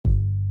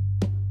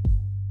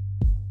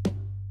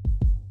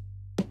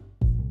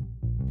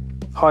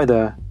Hi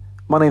there,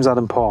 my name's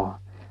Adam Parr.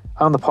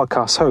 I'm the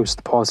podcast host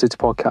of the Parrsitivity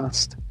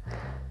podcast.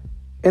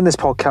 In this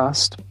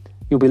podcast,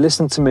 you'll be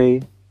listening to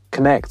me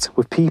connect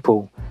with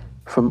people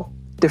from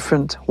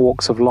different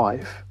walks of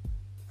life,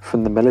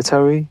 from the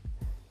military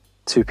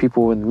to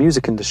people in the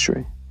music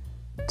industry,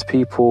 to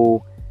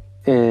people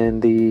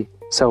in the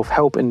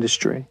self-help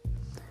industry,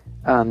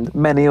 and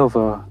many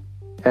other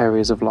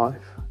areas of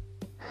life.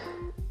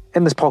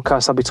 In this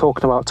podcast, I'll be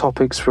talking about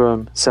topics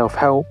from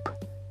self-help,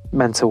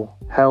 mental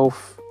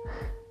health,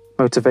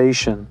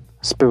 motivation,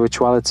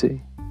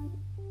 spirituality,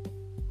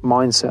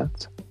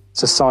 mindset,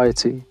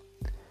 society,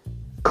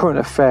 current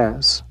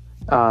affairs,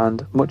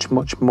 and much,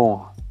 much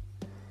more.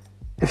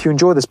 If you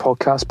enjoy this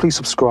podcast, please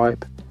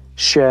subscribe,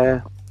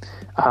 share,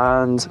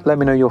 and let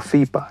me know your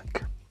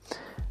feedback.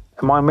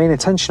 And my main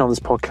intention on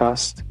this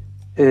podcast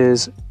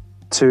is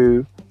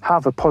to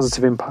have a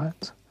positive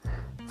impact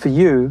for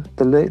you,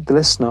 the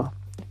listener,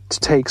 to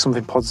take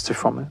something positive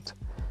from it,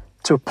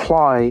 to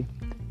apply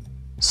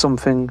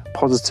something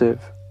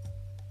positive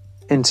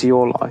into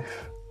your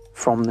life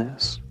from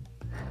this.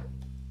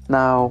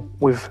 Now,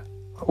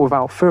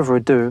 without further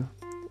ado,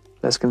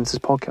 let's get into this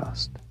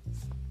podcast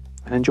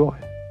and enjoy.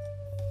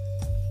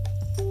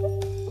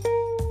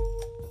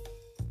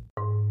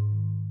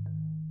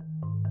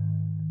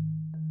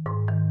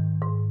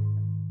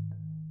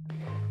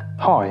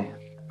 Hi,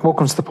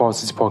 welcome to the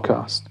Parrsitivity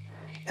podcast.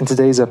 In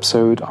today's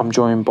episode, I'm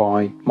joined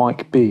by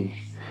Mike B.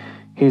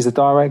 He's the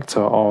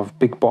director of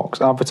Big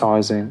Box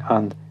Advertising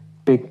and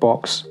Big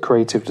Box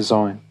Creative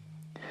Design.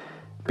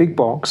 Big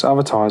Box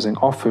Advertising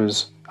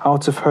offers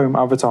out-of-home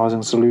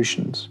advertising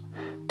solutions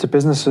to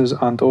businesses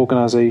and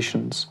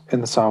organisations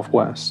in the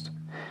Southwest.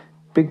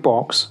 Big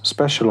Box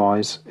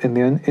specialise in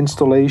the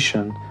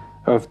installation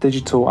of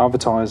digital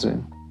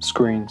advertising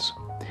screens,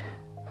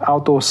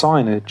 outdoor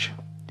signage,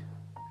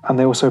 and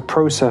they also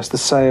process the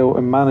sale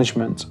and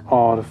management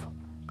of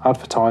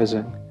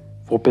advertising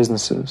for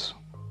businesses.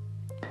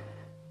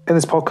 In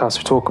this podcast,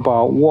 we talk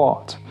about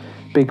what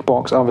Big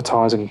Box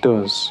Advertising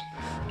does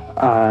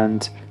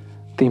and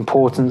the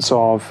importance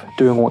of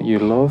doing what you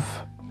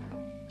love,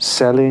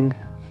 selling,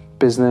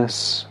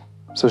 business,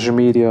 social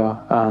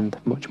media, and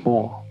much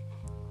more.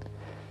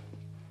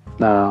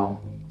 Now,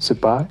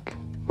 sit back,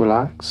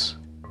 relax,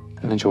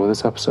 and enjoy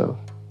this episode.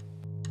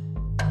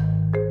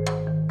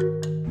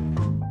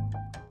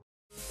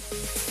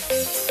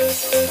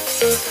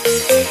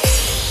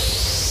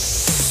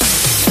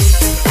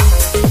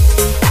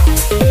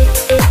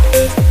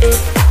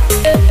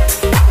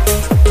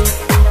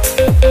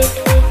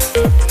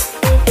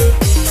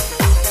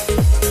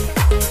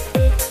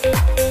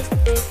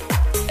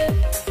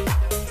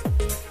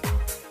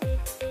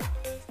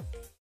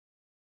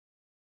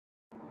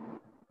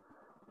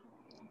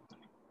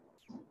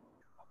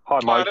 Hi,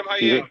 Mike. Hi, Adam, how are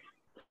you?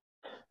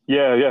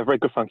 Yeah, very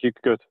good, thank you.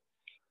 Good.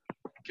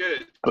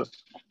 Good. But Is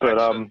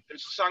the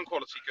sound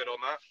quality good on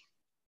that?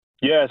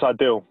 yeah, it's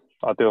ideal.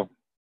 Perfect.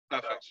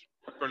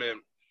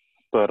 Brilliant.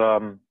 But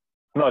no,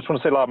 I just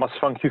want to say, massive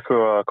thank you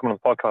for coming on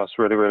the podcast.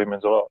 Really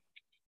means a lot.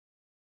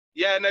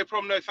 Yeah, no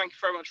problem. No, thank you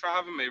very much for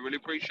having me. Really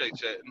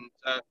appreciate it.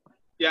 And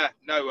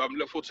I'm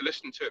look forward to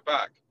listening to it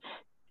back.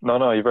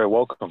 No, you're very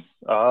welcome.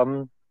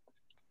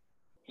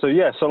 So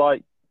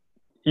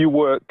you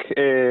work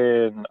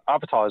in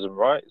advertising,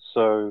 right?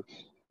 So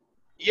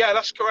Yeah,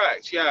 that's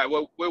correct. Yeah,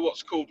 well, we're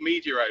what's called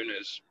media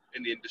owners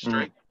in the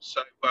industry.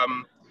 So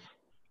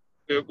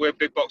we're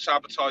Big Box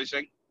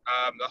Advertising.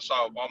 That's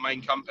our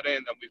main company,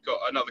 and then we've got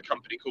another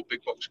company called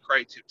Big Box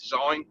Creative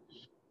Design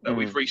that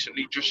we've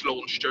recently just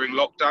launched during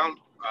lockdown,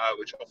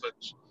 which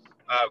offers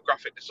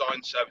graphic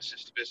design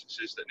services to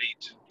businesses that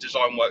need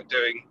design work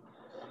doing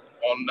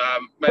on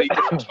many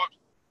different types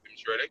of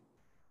things, really.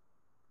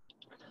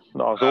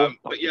 Awesome.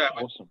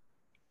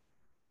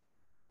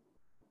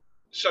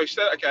 So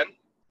say that again.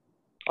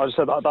 I just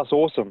said that's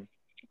awesome.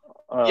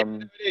 Yeah,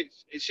 it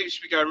is. It seems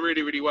to be going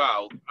really, really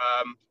well.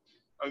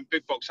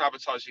 Big Box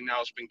Advertising now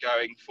has been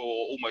going for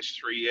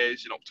almost 3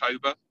 years in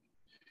October,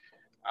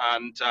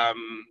 and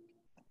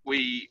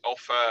we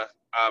offer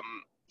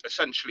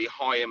essentially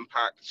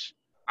high-impact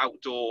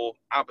outdoor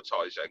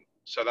advertising.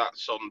 So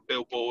that's on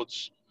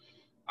billboards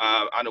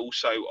and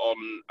also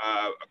on,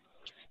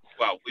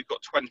 we've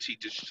got 20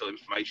 digital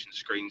information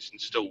screens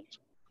installed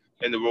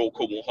in the Royal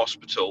Cornwall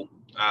Hospital,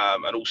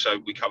 and also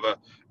we cover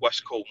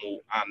West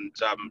Cornwall and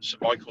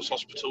St Michael's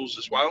hospitals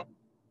as well.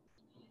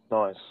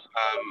 Nice.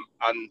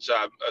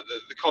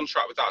 The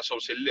contract with that is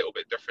obviously a little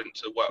bit different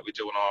to the work we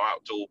do on our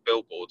outdoor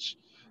billboards.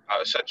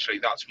 Essentially,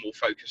 that's more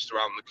focused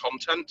around the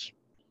content.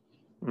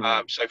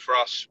 So for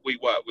us, we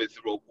work with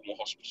the Royal Cornwall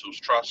Hospitals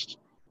Trust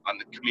and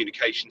the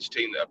communications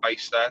team that are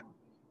based there.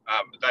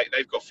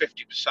 They've got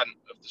 50%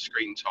 of the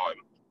screen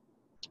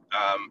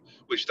time,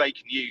 which they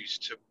can use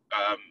to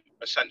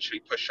essentially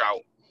push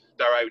out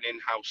their own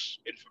in-house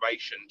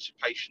information to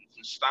patients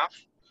and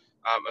staff,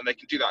 and they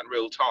can do that in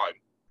real time.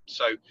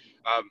 So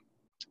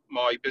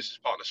my business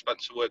partner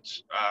Spencer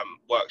Woods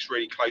works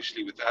really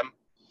closely with them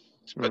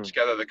to put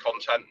together the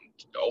content,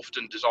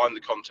 often design the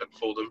content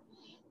for them,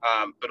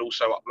 but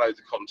also upload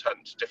the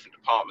content to different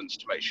departments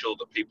to make sure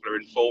that people are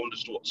informed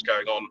as to what's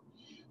going on,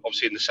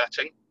 obviously in the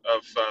setting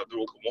of the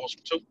Royal Cornwall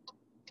Hospital.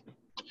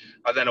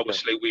 And then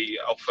obviously we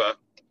offer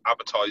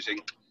advertising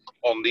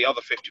on the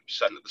other 50%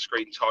 of the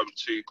screen time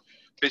to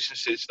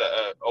businesses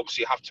that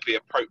obviously have to be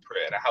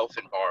appropriate in a health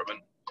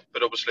environment,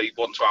 but obviously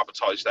want to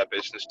advertise their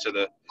business to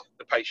the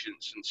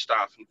patients and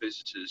staff and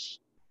visitors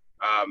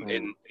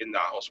in that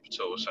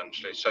hospital,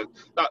 essentially. So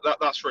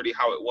that's really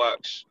how it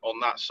works on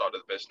that side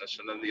of the business.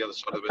 And then the other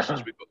side of the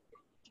business we book.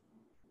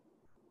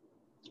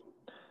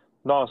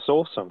 No, that's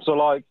awesome.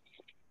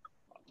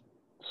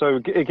 So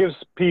it gives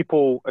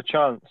people a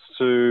chance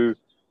to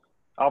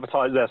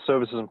advertise their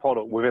services and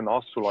product within the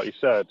hospital, like you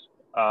said.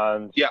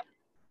 And yeah,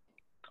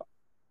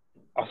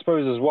 I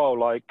suppose as well,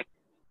 like,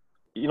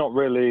 you're not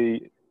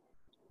really,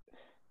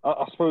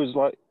 I suppose,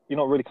 like, you're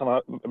not really kind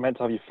of meant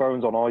to have your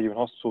phones on, are you, in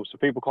hospitals? So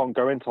people can't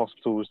go into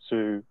hospitals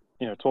to,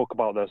 talk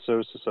about their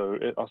services. So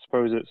I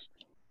suppose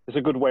it's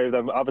a good way of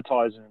them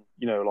advertising,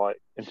 like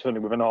internally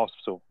within a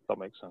hospital, if that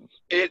makes sense.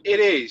 It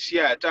is,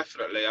 yeah,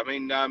 definitely. I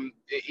mean,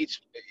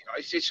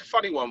 it's a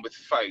funny one with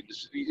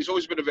phones. It's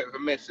always been a bit of a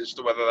myth as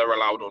to whether they're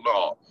allowed or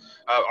not.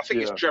 I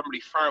think it's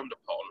generally frowned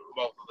upon,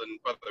 rather than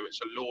whether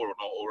it's a law or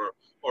not,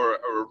 or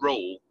a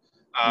rule.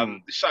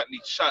 There's certainly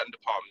certain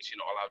departments you're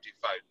not allowed to use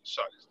phones,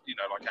 so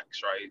like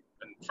X-ray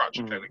and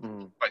fracture clinic,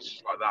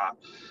 places like that.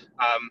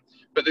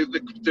 But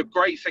the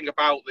great thing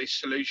about this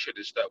solution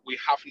is that we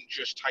haven't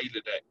just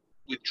tailored it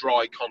with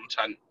dry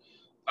content,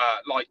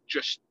 like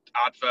just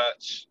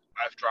adverts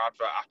after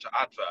advert after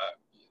advert.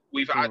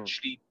 We've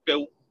actually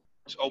built,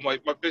 my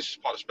business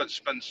partner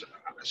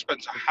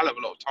spends a hell of a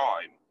lot of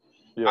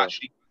time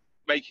actually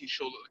making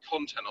sure that the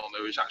content on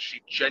there is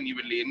actually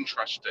genuinely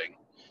interesting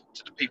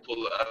to the people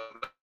that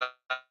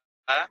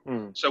are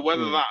there. So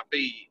whether that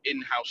be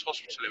in-house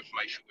hospital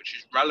information, which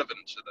is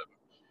relevant to them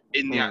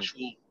in the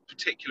actual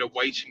particular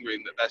waiting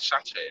room that they're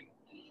sat in,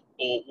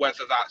 or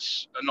whether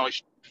that's a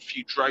nice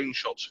few drone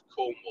shots of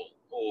Cornwall,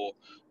 or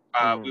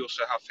we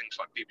also have things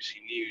like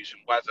BBC News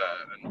and weather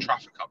and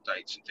traffic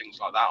updates and things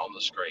like that on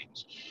the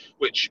screens,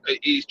 which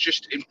is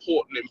just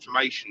important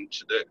information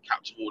to the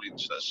captive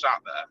audience that's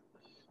sat there.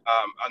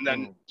 And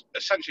then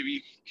essentially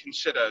you can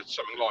consider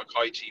something like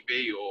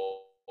ITV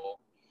or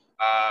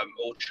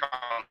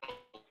channel.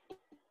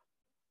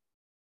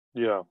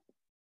 Yeah.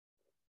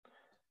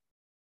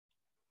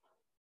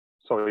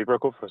 Sorry, you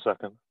broke up for a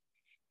second.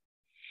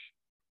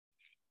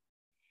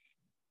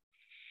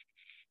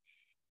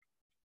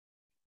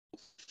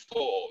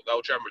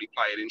 They'll generally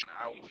play it in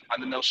now,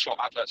 and then they'll slot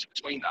adverts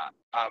between that.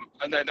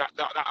 And then that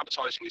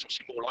advertising is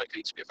obviously more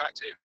likely to be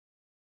effective.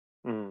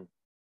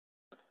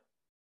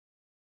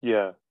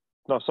 Yeah.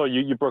 No, sorry,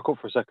 you broke up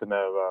for a second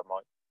there,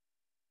 Mike.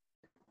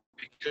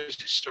 Because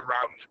it's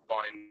surrounded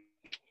by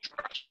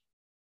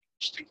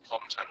interesting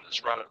content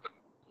that's relevant.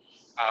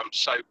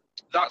 So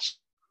that's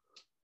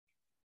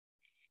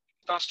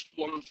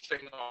one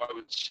thing I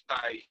would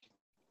say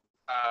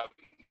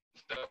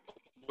that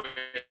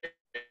we're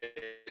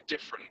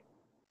different,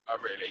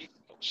 really,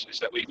 is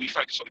that we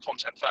focus on the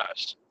content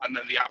first, and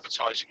then the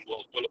advertising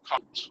will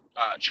come,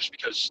 just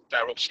because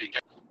they're obviously.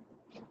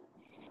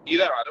 You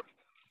there, Adam?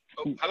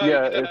 Oh, hello.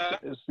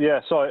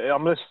 Yeah. Sorry,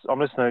 I'm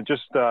listening.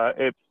 Just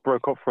it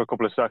broke up for a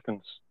couple of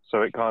seconds,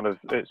 so it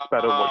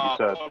sped up what you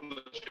said.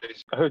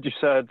 Apologies. I heard you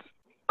said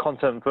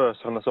content first,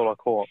 and that's all I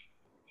caught.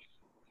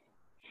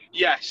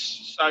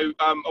 Yes. So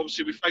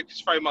obviously we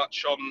focus very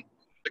much on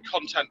the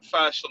content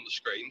first on the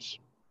screens.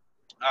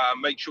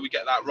 Make sure we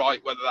get that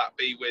right, whether that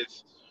be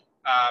with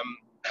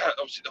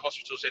obviously the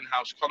hospital's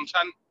in-house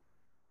content,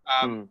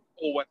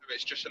 or whether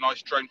it's just a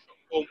nice drone shot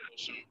or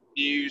some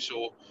news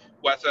or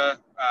weather,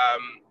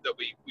 that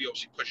we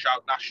obviously push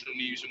out national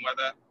news and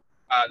weather,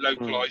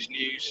 localized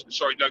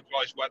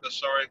weather,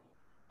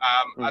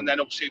 and then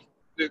obviously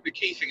the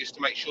key thing is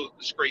to make sure that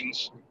the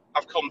screens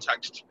have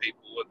context to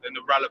people and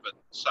are relevant.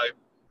 So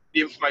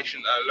the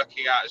information that they're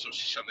looking at is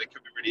obviously something they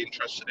could be really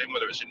interested in,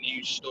 whether it's a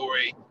news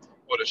story,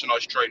 whether it's a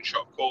nice drone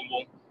shot of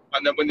Cornwall.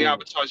 And then when the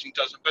advertising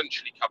does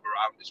eventually come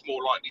around, it's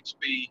more likely to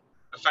be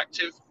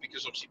effective,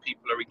 because obviously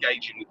people are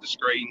engaging with the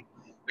screen,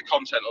 the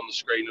content on the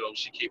screen, and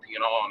obviously keeping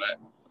an eye on it.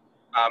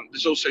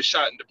 There's also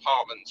certain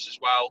departments as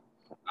well,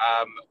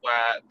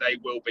 where they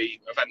will be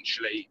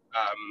eventually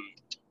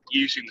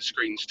using the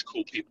screens to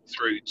call people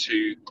through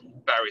to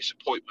various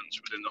appointments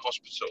within the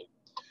hospital.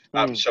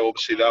 So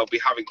obviously they'll be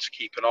having to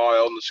keep an eye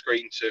on the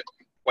screen to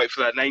wait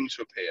for their name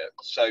to appear.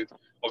 So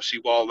obviously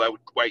while they're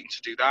waiting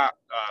to do that,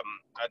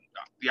 and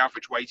the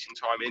average waiting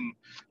time in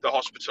the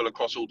hospital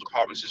across all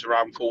departments is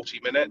around 40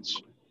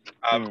 minutes.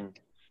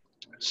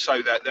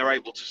 So that they're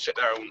able to sit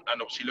there and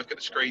obviously look at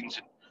the screens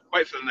and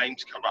wait for the name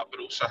to come up, but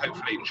also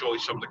hopefully enjoy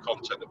some of the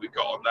content that we've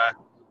got on there,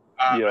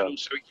 and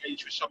also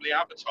engage with some of the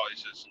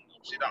advertisers. And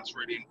obviously that's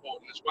really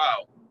important as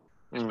well,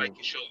 is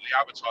making sure that the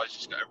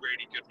advertisers get a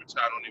really good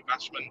return on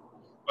investment,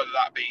 whether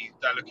that be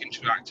they're looking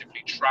to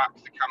actively track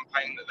the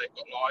campaign that they've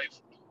got live.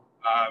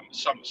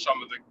 Some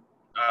of the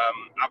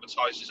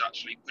advertisers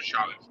actually push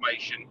out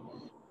information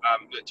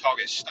that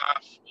targets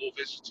staff or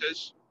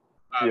visitors.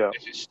 Yeah.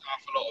 If it's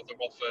staff, a lot of them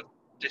offer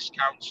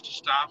discounts to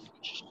staff,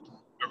 which is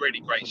a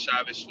really great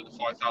service for the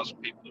 5,000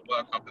 people that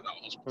work up at that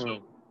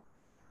hospital.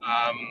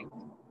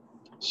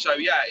 So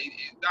yeah,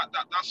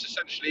 that's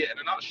essentially it in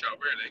a nutshell,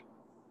 really.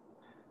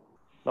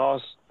 No,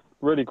 it's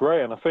really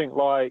great, and I think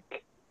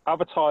like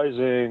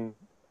advertising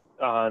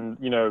and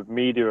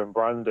media and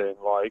branding,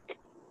 like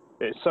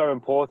it's so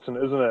important,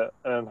 isn't it?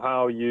 And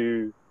how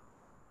you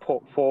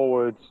put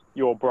forward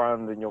your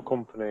brand and your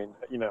company,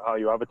 and how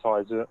you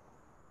advertise it,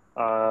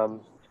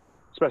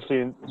 especially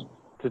in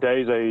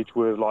today's age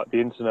with like the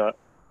internet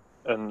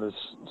and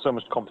there's so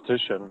much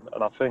competition.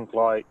 And I think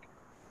like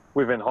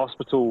within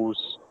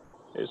hospitals,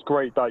 it's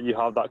great that you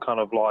have that kind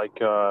of like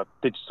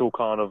digital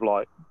kind of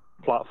like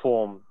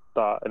platform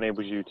that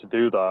enables you to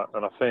do that.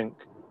 And I think,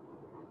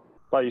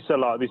 like you said,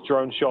 like these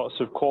drone shots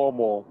of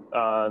Cornwall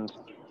and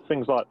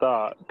things like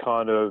that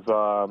kind of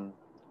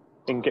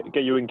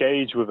get you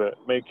engaged with it,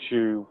 makes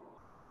you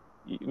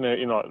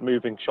like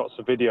moving shots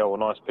of video or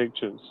nice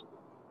pictures.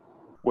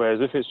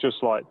 Whereas if it's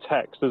just like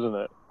text, isn't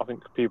it? I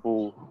think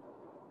people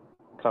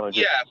kind of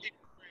just people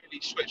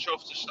really switch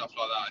off to stuff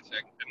like that, I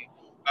think.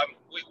 And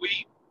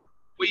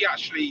we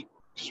actually,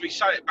 because we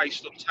say it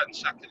based on 10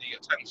 second, you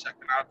get a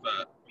 10-second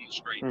advert on the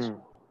screens.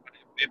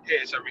 It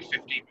appears every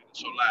 15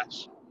 minutes or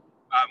less.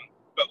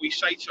 But we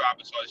say to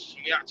advertisers,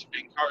 and we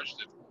actively encourage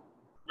them,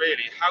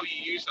 really, how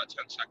you use that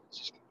 10 seconds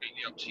is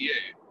completely up to you.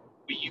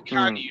 But you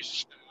can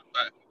use a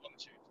advert if you want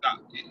to. That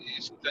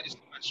is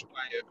the best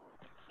way of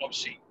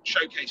obviously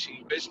showcasing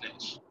your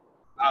business.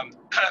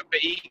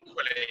 But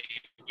equally,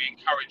 we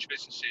encourage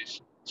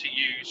businesses to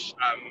use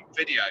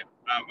video.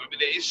 I mean,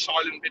 it is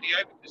silent video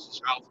because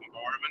it's health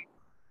environment.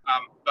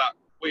 But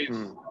with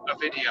a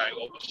video,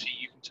 obviously,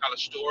 you can tell a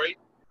story,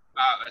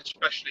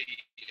 especially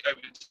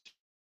over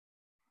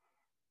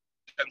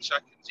 10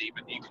 seconds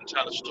even. You can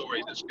tell a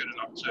story that's good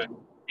enough to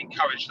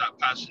encourage that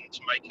person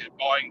to make a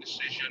buying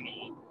decision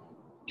or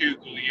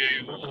Google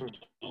you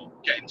or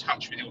get in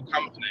touch with your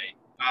company.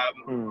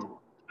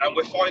 And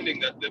we're finding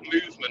that the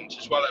movement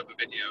as well over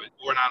video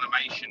or an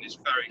animation is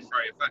very,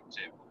 very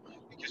effective.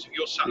 Because if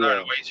you're sat there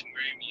in a waiting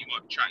room, you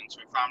might be chatting to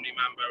a family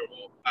member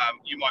or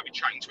you might be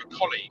chatting to a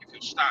colleague of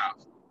your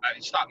staff.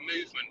 It's that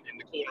movement in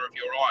the corner of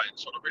your eye.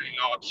 It's on a really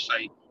large,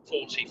 say,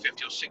 40,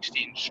 50 or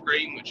 60-inch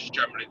screen, which is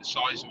generally the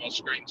size of our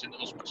screens in the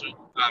hospital.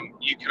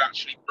 You can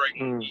actually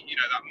bring,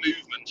 that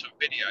movement of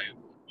video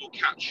will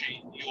catch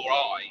your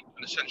eye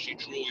and essentially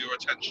draw your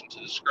attention to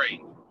the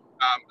screen.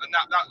 And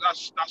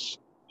that's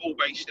all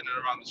based in and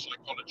around the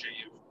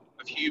psychology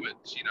of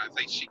humans. If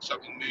they see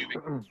something moving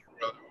from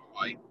their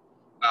eye,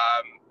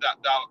 that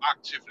they'll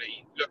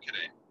actively look at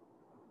it.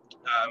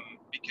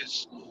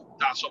 Because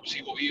that's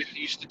obviously what we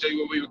used to do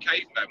when we were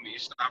cavemen. We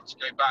used to have to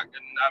go back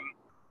and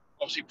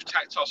obviously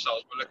protect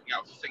ourselves by looking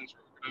out for things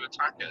that were going to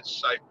attack us.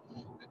 So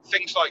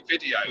things like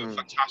video are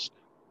fantastic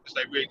because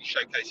they really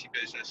showcase your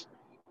business.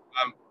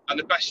 And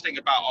the best thing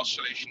about our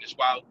solution as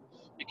well,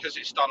 because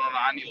it's done on an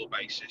annual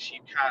basis, you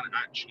can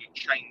actually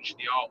change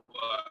the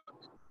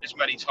artwork as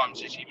many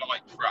times as you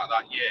like throughout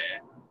that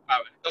year.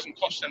 It doesn't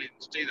cost anything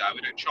to do that.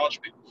 We don't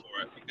charge people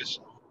for it because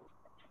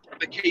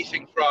the key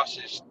thing for us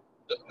is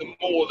that the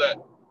more that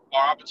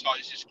our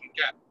advertisers can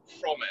get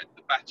from it,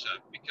 the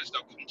better, because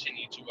they'll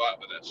continue to work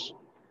with us.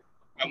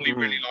 And we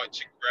really like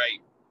to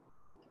create,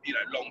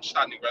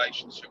 long-standing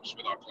relationships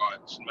with our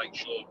clients and make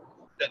sure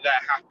that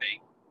they're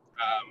happy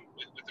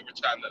with the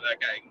return that they're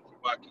getting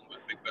from working with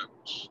big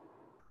books.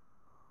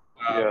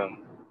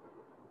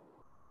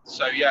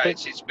 So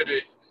it's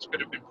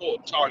been an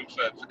important time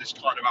for this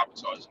kind of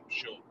advertising for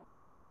sure.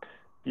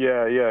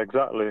 Yeah,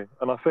 exactly.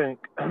 And I think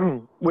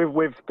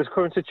with this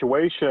current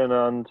situation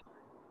and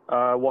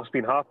what's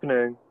been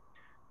happening,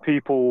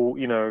 people,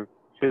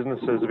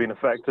 businesses have been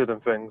affected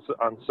and things.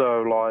 And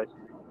so, like,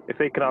 if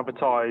they can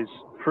advertise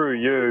through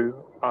you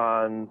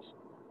and,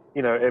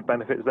 it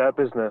benefits their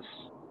business,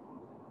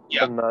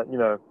 and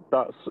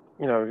that's,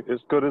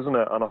 it's good, isn't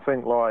it? And I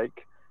think,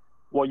 like,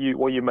 what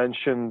you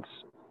mentioned,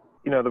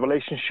 the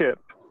relationship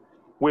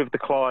with the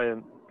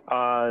client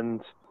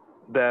and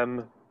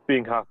them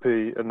being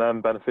happy and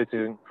them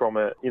benefiting from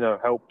it,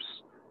 helps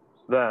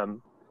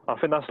them. I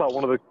think that's like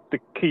one of the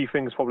key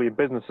things probably in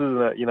business,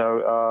 isn't it?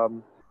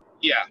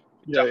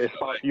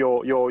 It's like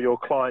your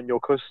client, your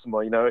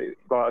customer,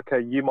 like,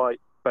 okay, you might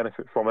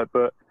benefit from it,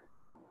 but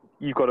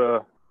you've got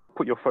to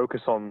put your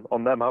focus on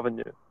them, haven't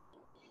you?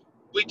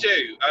 We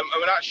do. I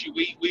mean,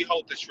 actually, we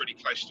hold this really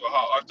close to our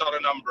heart. I've done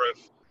a number of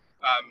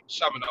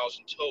seminars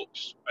and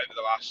talks over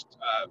the last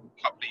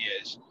couple of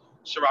years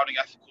surrounding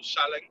ethical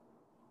selling.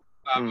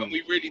 And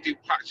we really do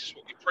practice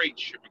what we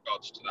preach in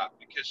regards to that,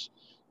 because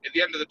at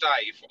the end of the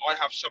day, if I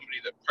have somebody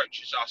that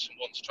approaches us and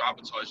wants to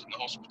advertise in the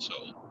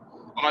hospital,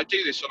 and I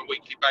do this on a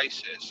weekly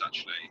basis,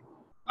 actually,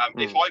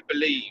 if I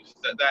believe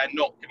that they're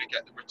not going to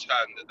get the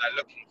return that they're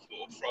looking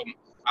for from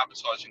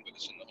advertising with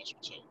us in the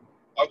hospital,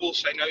 I will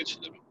say no to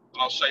them.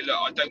 I'll say, look,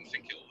 I don't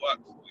think it will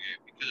work for you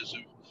because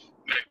of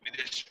maybe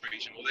this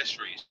reason or this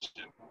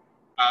reason.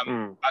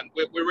 And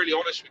we're really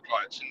honest with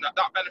clients, and that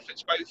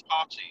benefits both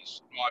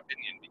parties, in my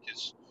opinion,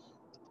 because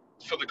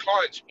for the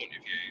client's point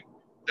of view,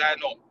 they're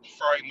not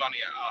throwing money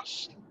at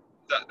us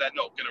that they're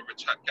not going to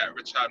get a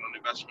return on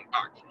investment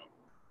back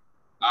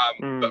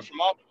from. But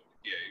from our point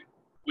of view,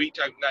 we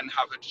don't then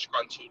have a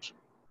disgruntled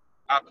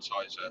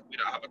advertiser. We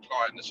don't have a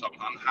client that's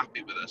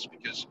unhappy with us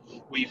because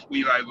we've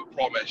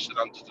overpromised and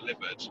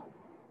underdelivered.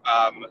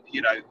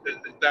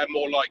 They're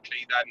more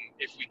likely than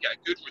if we get a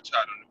good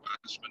return on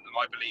investment, and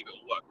I believe it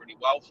will work really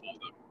well for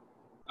them.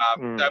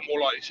 They're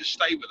more likely to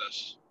stay with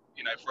us,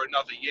 for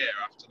another year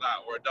after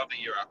that, or another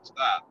year after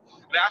that.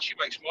 And it actually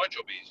makes my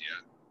job easier.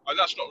 And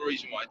that's not the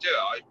reason why I do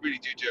it. I really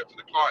do it for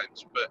the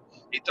clients, but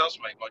it does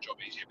make my job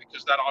easier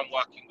because then I'm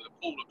working with a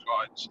pool of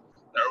clients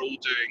that are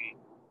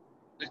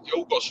they've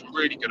all got some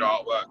really good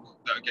artwork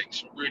that are getting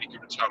some really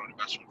good return on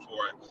investment for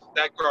it.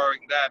 They're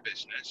growing their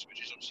business,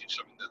 which is obviously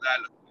something that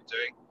they're looking at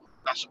doing.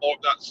 That's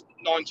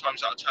 9 times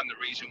out of 10 the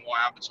reason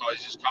why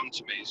advertisers come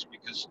to me is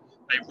because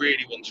they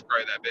really want to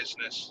grow their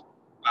business.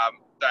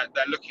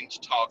 They're looking to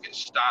target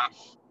staff,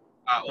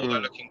 or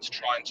they're looking to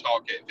try and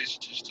target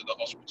visitors to the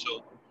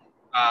hospital.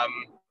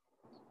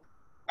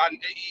 And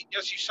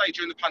as you say,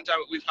 during the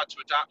pandemic, we've had to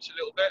adapt a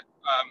little bit.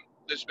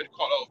 There's been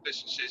quite a lot of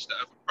businesses that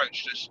have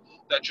approached us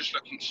that are just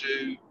looking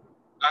to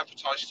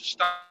advertise to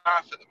staff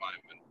at the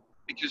moment,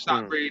 because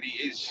that really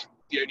is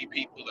the only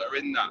people that are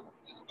in that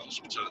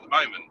hospital at the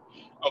moment.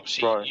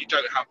 Obviously, you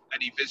don't have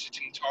any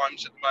visiting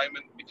times at the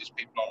moment because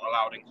people aren't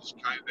allowed in because of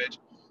COVID.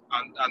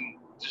 And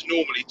there's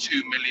normally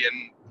 2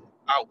 million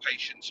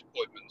outpatients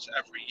appointments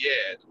every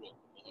year at the Royal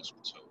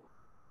Hospital.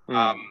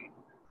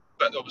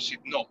 But obviously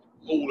not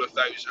all of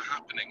those are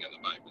happening at the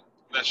moment.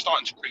 They're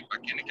starting to creep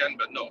back in again,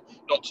 but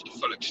not to the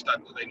full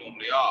extent that they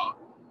normally are.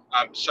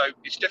 So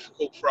it's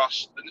difficult for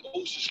us, and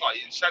also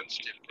slightly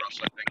insensitive for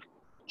us, I think,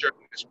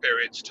 during this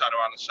period to turn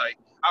around and say,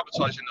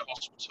 advertising the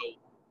hospital,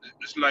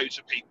 there's loads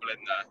of people in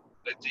there.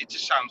 It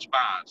just sounds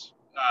bad.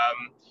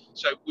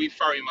 So we've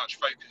very much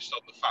focused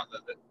on the fact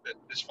that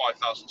there's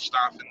 5,000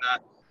 staff in there.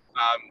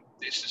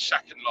 It's the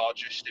second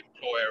largest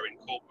employer in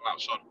Cornwall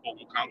outside of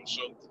Cornwall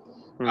Council.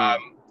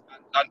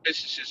 And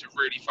businesses have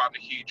really found a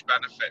huge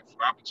benefit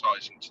from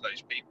advertising to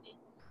those people.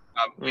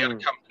 We had a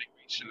company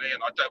recently,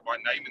 and I don't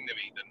mind naming them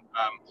even,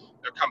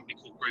 they're a company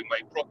called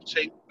Greenway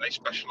Property. They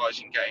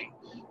specialise in getting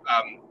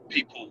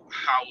people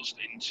housed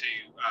into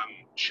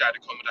shared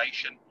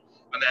accommodation,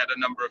 and they had a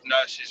number of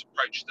nurses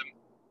approach them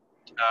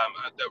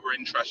that were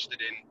interested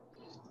in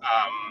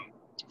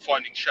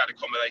finding shared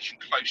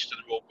accommodation close to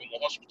the Royal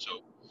Cornwall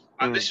Hospital.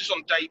 And this is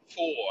on day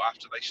 4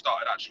 after they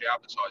started actually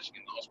advertising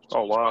in the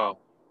hospital as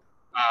well.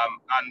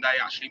 And they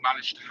actually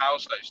managed to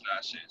house those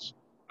nurses,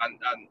 and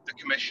the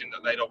commission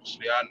that they'd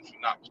obviously earned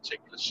from that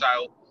particular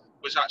sale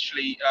was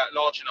actually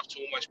large enough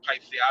to almost pay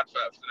for the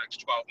advert for the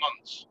next 12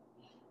 months,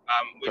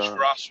 which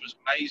for us was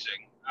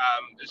amazing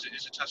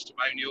as a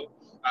testimonial,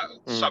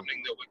 something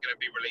that we're going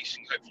to be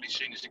releasing hopefully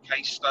soon as a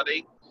case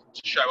study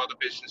to show other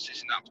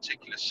businesses in that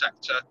particular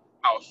sector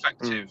how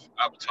effective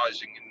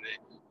advertising in the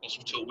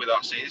hospital with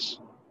us is.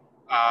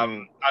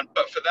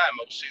 But for them,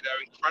 obviously,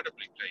 they're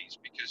incredibly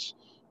pleased because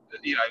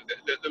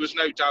there was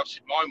no doubt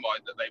in my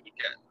mind that they would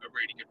get a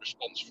really good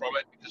response from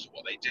it because of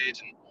what they did.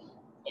 And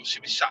obviously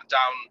we sat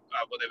down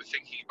when they were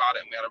thinking about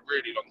it, and we had a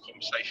really long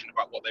conversation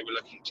about what they were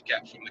looking to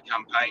get from the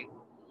campaign.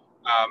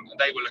 And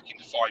they were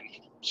looking to find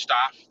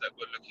staff that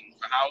were looking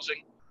for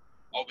housing.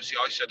 Obviously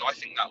I said, I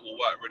think that will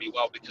work really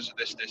well because of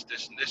this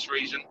and this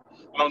reason.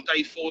 And on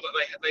day 4 that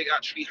they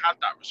actually had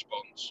that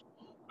response.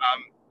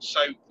 So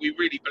we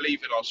really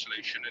believe in our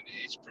solution, and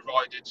it's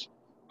provided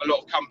a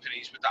lot of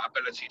companies with that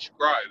ability to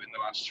grow in the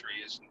last 3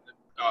 years,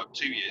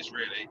 2 years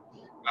really.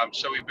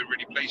 So we've been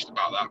really pleased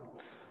about that.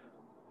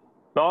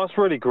 No, that's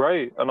really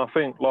great. And I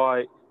think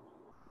like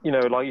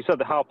you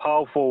said, how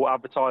powerful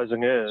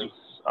advertising is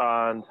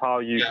and how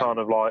you kind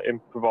of like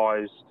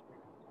improvised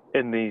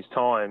in these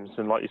times.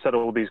 And like you said,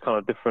 all these kind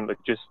of different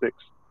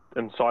logistics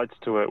and sides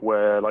to it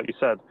where, like you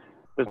said,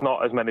 there's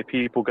not as many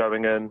people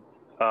going in,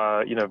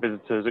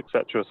 visitors,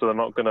 etc. So they're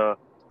not going to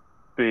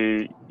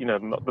be, they're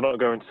not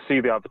going to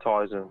see the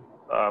advertising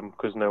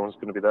because no one's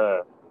going to be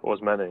there, or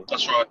as many.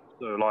 That's right.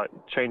 So like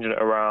changing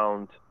it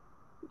around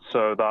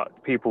so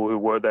that people who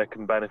were there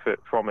can benefit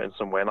from it in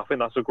some way. And I think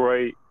that's a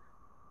great,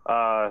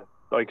 like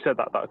you said,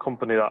 that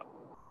company that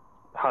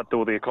had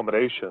all the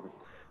accommodation,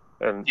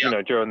 and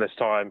during this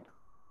time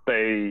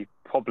they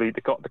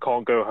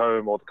can't go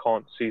home or they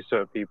can't see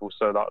certain people,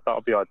 so that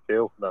would be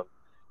ideal for them.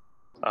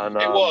 And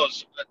it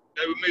was.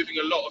 They were moving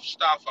a lot of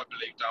staff, I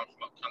believe, down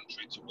from up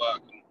country to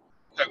work and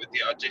cope with the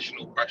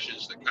additional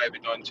pressures that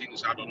COVID-19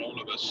 has had on all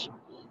of us,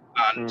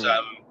 and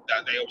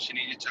that they obviously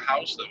needed to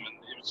house them. And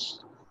it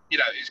was,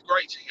 it's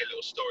great to hear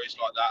little stories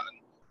like that,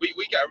 and we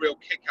get a real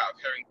kick out of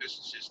hearing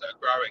businesses that are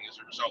growing as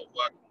a result of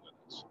working with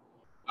us.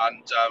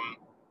 And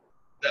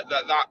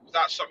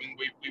that's something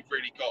we've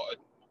really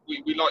got. We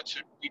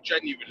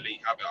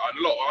genuinely have it. I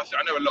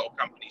know a lot of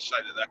companies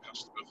say that they're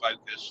customer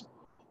focused,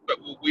 but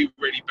we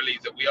really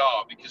believe that we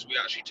are, because we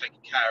actually take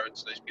care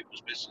into those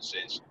people's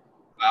businesses.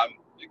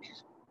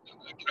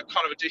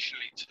 Kind of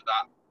additionally to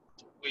that,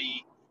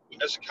 we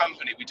as a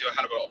company, we do a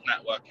hell of a lot of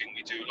networking.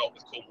 We do a lot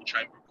with Cornwall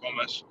Chamber of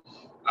Commerce.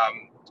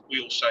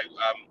 We also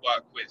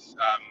work with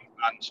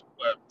and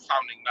we're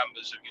founding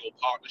members of your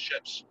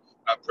partnerships,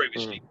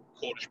 previously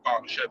Cornish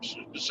partnerships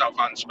with South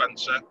and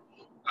Spencer.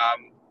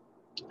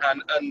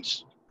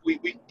 And we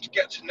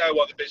get to know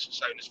other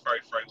business owners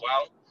very, very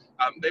well.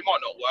 They might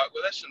not work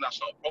with us, and that's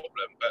not a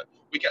problem, but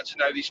we get to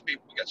know these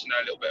people, we get to know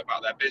a little bit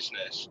about their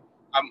business,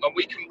 and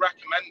we can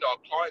recommend our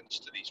clients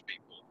to these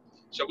people.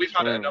 So we've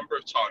had it a number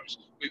of times.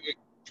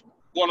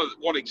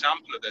 One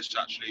example of this,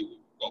 actually, we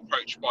got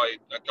approached by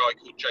a guy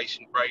called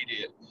Jason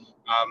Brady at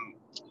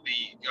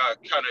the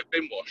Kerno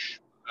Bin Wash,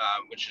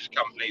 which is a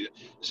company that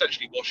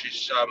essentially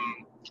washes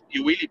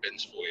your wheelie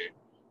bins for you,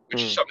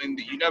 which is something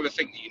that you never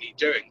think that you need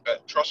doing.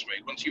 But trust me,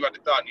 once you've had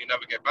it done, you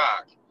never get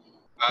back.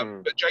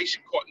 But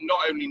Jason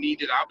not only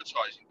needed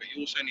advertising, but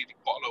he also needed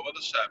quite a lot of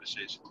other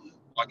services,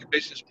 like a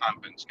business plan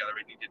putting together.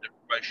 He needed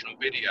a promotional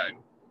video.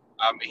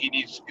 He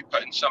needs to be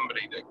putting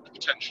somebody that could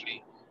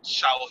potentially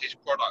sell his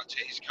product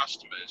to his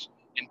customers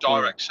in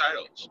direct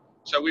sales.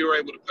 So we were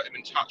able to put him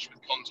in touch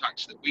with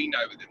contacts that we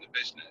know within the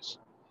business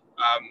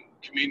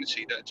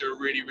community that do a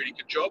really, really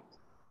good job.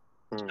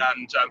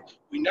 And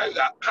we know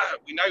that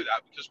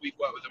because we've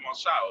worked with them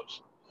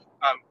ourselves.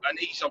 And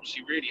he's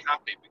obviously really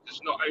happy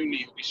because not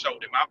only have we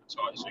sold him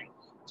advertising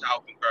to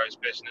help him grow his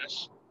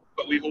business,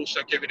 but we've also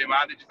given him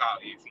added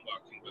value from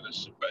working with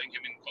us and putting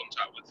him in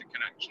contact with the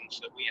connections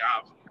that we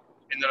have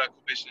in the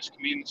local business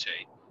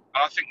community.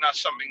 And I think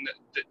that's something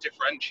that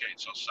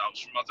differentiates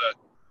ourselves from other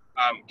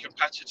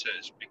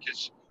competitors,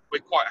 because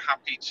we're quite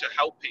happy to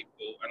help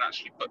people and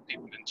actually put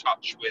people in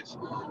touch with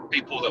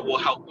people that will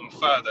help them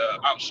further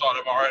outside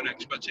of our own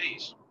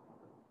expertise.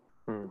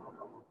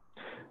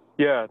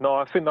 Yeah, no,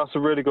 I think that's a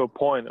really good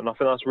point, and I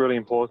think that's really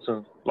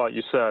important. Like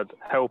you said,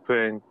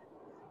 helping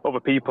other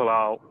people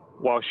out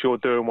whilst you're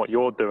doing what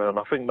you're doing, and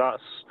I think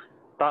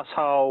that's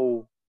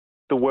how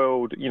the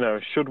world,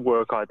 should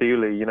work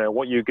ideally.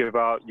 What you give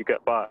out, you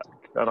get back,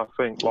 and I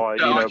think,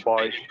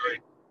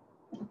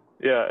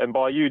 and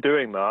by you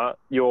doing that,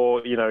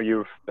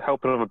 you're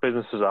helping other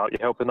businesses out,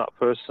 you're helping that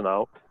person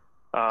out.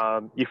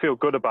 You feel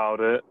good about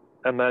it.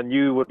 And then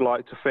you would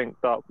like to think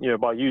that,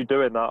 by you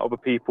doing that, other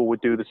people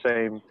would do the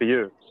same for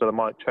you. So they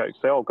might say,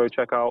 oh, go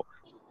check out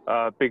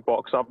big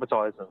box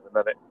advertising, and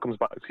then it comes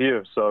back to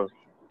you. So,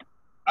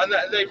 and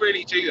they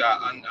really do that.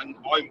 And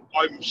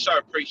I'm so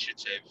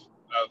appreciative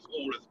of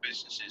all of the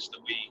businesses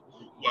that we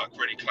work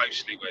really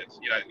closely with.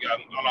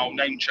 And I'll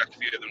name check a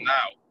few of them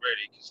now,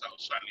 really, because that will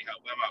certainly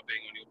help them out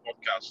being on your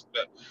podcast.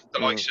 But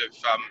the likes of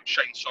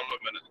Shane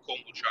Solomon at the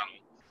Cornwall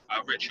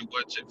Channel, Richard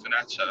Woods at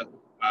Finetta,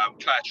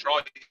 Claire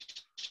Trice,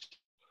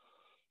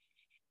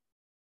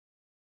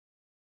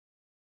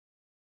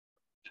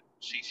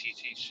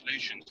 CCT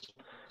Solutions.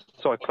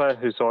 Sorry, Claire,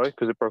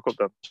 because it broke up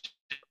then.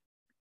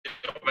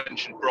 I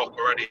mentioned Brock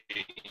already.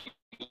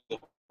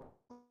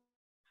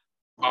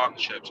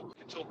 Partnerships we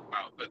can talk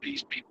about, but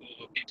these people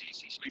of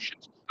BTC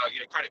Solutions,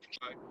 credit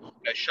control.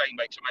 Shane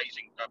makes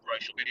amazing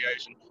promotional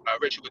videos, and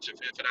Richard Woods at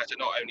Finetta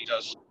not only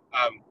does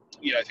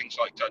things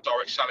like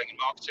direct selling and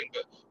marketing,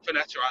 but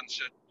Finetta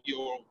answer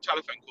your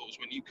telephone calls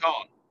when you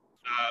can't.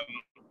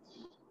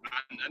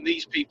 And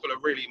these people are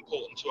really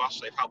important to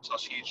us. They've helped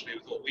us hugely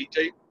with what we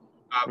do.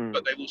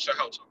 But they've also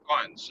helped our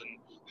clients, and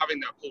having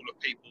that pool of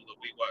people that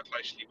we work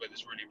closely with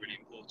is really, really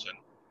important.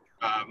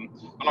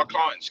 And our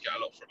clients get a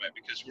lot from it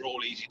because we're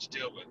all easy to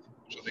deal with,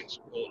 which I think is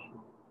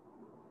important.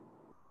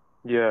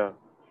 Yeah.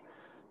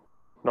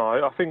 No,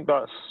 I think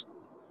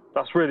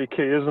that's really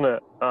key, isn't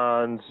it?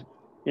 And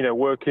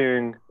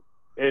working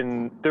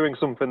in doing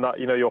something that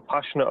you're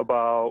passionate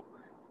about,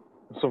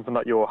 something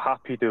that you're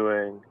happy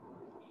doing,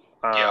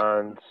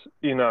 and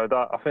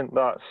that I think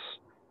that's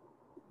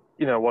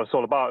what it's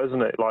all about,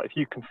 isn't it? Like, if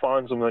you can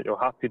find something that you're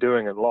happy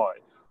doing in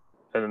life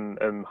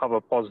and have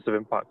a positive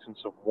impact in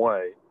some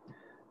way,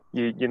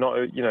 you're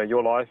not,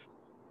 your life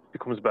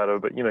becomes better,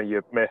 but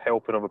you're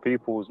helping other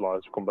people's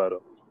lives become better.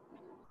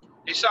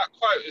 It's that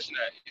quote, isn't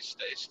it? It's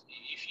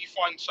if you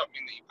find something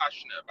that you're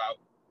passionate about,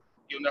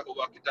 you'll never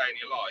work a day in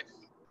your life.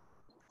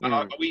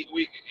 And we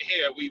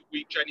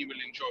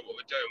genuinely enjoy what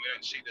we're doing. We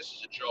don't see this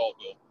as a job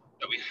or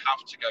that we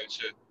have to go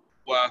to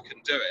work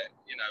and do it.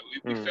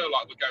 We feel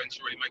like we're going to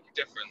really make a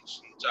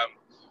difference, and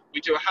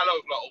we do a hell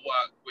of a lot of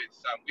work with.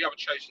 We have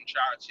a chosen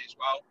charity as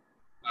well.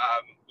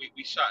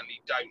 We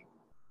certainly don't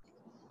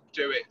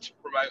do it to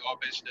promote our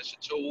business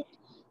at all.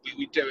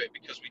 We do it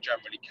because we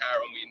generally care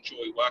and we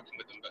enjoy working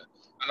with them.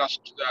 And that's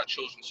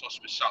Children's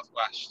Hospice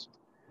Southwest.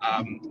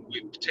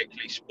 We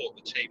particularly support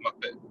the team up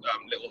at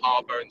Little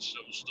Harbour in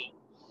Silverstall,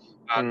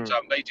 and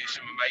they do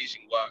some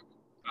amazing work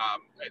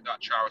at that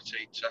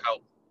charity to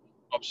help,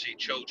 obviously,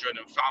 children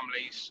and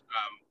families,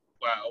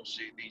 where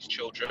obviously these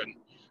children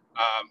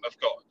have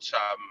got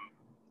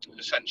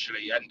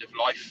essentially end of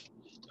life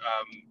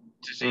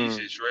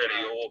diseases,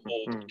 really, or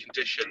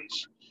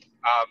conditions.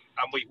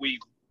 And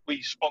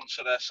we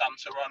sponsor their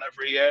Santa run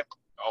every year.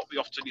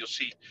 Often you'll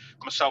see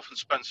myself and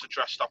Spencer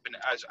dressed up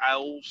as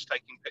elves,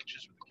 taking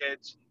pictures with the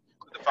kids,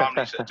 with the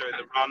families that are doing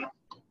the run.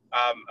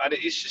 And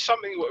it's just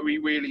something that we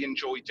really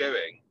enjoy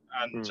doing.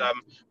 And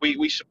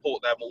we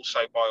support them also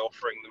by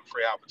offering them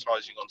free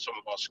advertising on some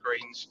of our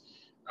screens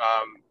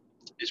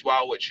as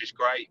well, which is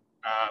great.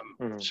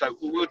 So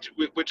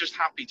we're just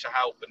happy to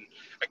help. And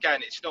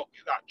again, it's not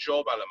that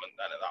job element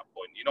then at that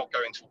point. You're not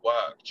going to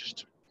work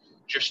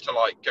just to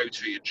like go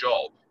to your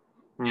job.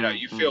 You know,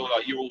 you feel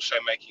like you're also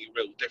making a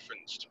real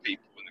difference to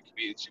people in the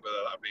community,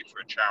 whether that be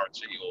for a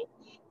charity or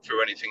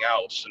through anything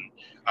else. And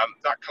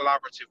that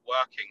collaborative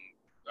working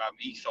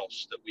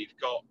ethos that we've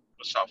got,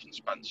 myself and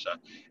Spencer,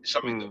 is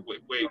something that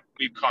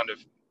we've kind of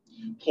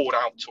poured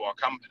out to our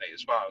company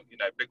as well. You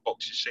know, Big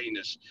Box is seen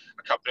as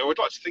a company, or I'd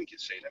like to think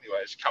it's seen anyway,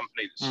 as a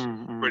company that's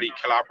really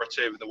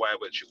collaborative in the way in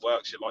which it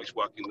works. It likes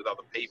working with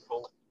other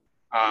people.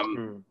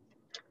 And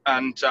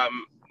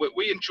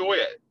we enjoy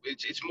it.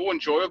 It's more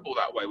enjoyable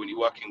that way when you're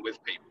working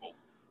with people.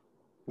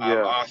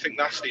 I think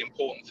that's the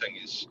important thing,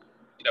 is,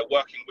 you know,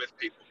 working with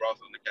people rather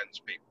than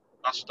against people.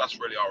 That's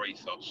really our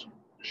ethos,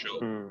 for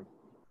sure.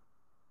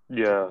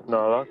 Yeah,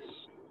 no,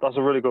 that's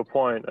a really good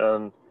point.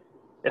 And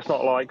it's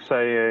not like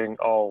saying,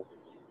 oh,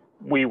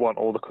 we want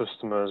all the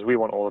customers, we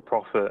want all the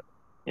profit.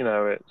 You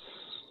know, it's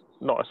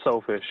not a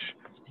selfish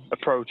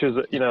approach, is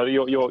it? You know,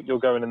 you're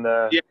going in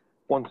there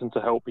wanting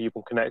to help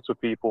people, connect with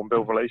people, and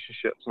build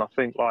relationships. And I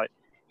think, like,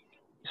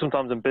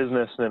 sometimes in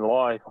business and in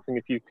life, I think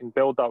if you can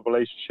build that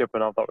relationship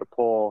and have that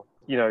rapport,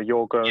 you know,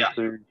 you're going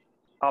to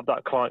have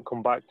that client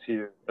come back to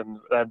you and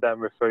then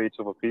refer you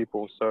to other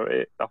people. So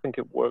I think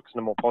it works in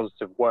a more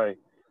positive way.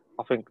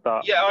 I think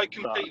that. Yeah, I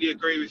completely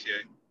agree with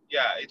you.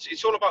 Yeah,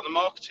 it's all about the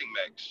marketing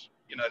mix.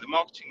 You know, the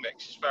marketing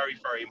mix is very,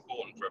 very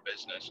important for a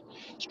business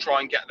to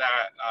try and get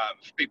there.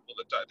 For people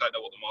that don't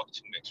know what the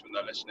marketing mix when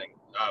they're listening,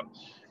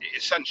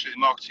 essentially the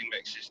marketing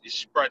mix is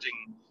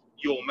spreading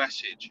your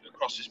message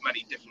across as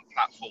many different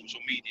platforms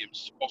or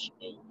mediums as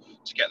possible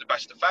to get the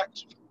best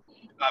effect.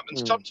 And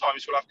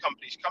sometimes we'll have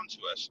companies come to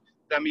us,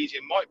 their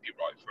medium might be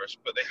right for us,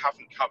 but they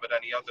haven't covered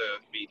any other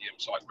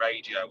mediums like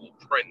radio or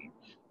print.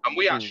 And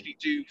we actually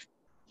do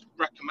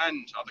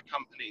recommend other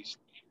companies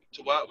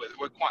to work with.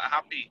 We're quite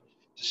happy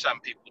to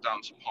send people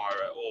down to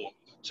Pirate or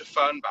to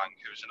Fernbank,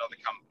 who's another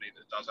company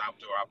that does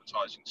outdoor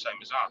advertising, same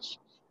as us.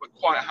 We're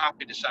quite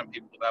happy to send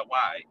people their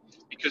way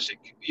because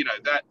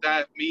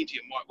their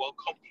medium might well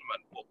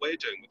complement what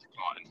we're doing with the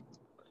client.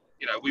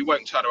 You know, we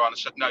won't turn around and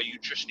say, no, you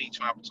just need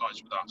to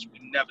advertise with us. We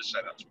never say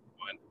that to a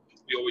client.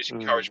 We always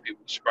encourage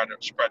people to spread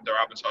their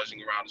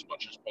advertising around as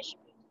much as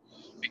possible.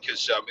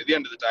 Because at the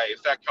end of the day,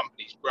 if their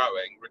company's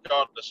growing,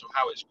 regardless of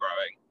how it's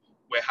growing,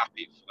 we're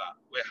happy for that.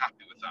 We're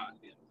happy with that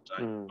at the end of the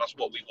day. That's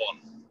what we want.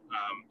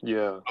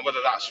 And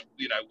whether that's,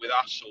 you know, with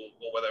us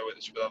or whether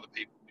it's with other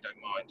people, we don't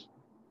mind.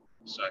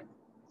 So.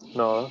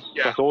 No,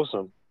 that's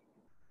awesome.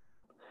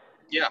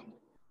 Yeah.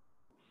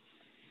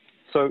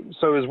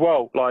 So as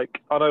well,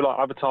 like, I know, like,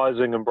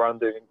 advertising and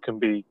branding can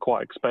be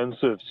quite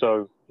expensive.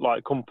 So,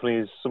 like,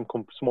 companies,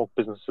 small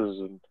businesses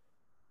and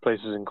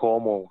places in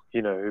Cornwall,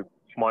 you know, who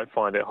might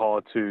find it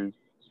hard to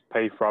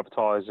pay for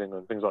advertising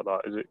and things like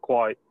that. Is it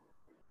quite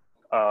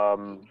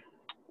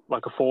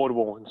like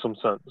affordable in some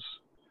sense?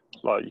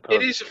 Like,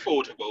 it is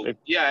affordable.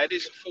 It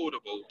is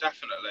affordable,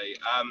 definitely.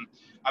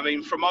 I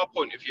mean, from our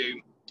point of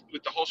view,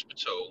 with the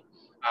hospital,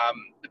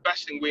 the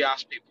best thing we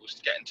ask people is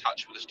to get in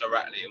touch with us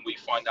directly, and we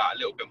find out a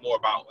little bit more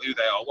about who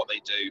they are, what they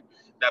do,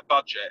 their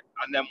budget,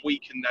 and then we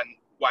can then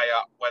weigh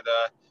up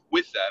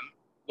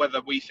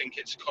whether we think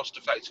it's a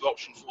cost-effective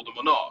option for them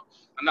or not.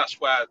 And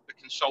that's where the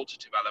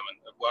consultative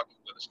element of working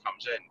with us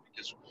comes in,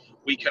 because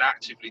we can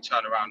actively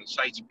turn around and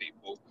say to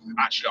people,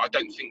 actually, I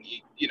don't think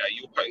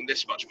you're putting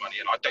this much money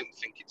in. I don't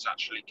think it's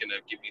actually going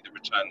to give you the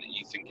return that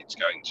you think it's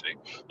going to.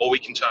 Or we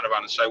can turn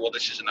around and say, well,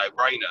 this is a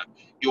no-brainer.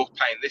 You're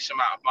paying this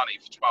amount of money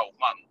for 12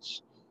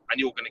 months, and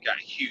you're going to get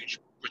a huge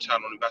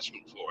return on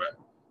investment for it.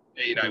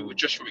 You know,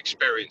 just from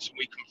experience, and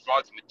we can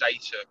provide them with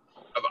data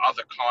of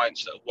other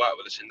clients that have worked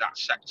with us in that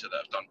sector that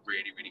have done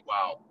really, really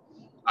well.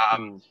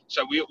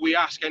 So we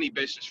ask any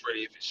business,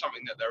 really, if it's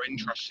something that they're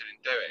interested in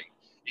doing,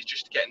 is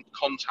just to get in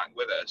contact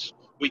with us.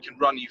 We can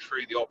run you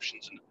through the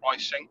options and the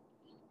pricing,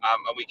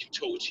 and we can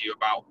talk to you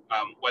about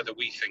whether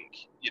we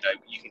think, you know,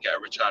 you can get a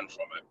return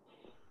from it.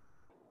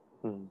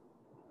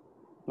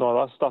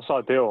 No, that's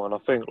ideal, and I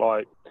think,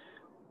 like,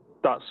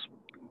 that's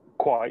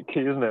quite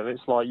key, isn't it?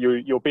 It's like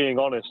you're being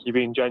honest, you're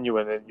being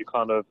genuine, and you're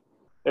kind of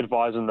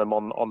advising them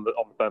on the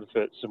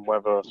benefits and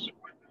whether,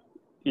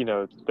 you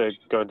know, they're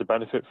going to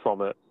benefit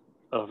from it.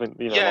 And I think,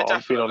 you know,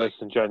 like, being honest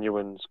and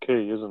genuine is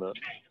key, isn't it?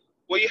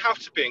 Well, you have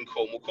to be in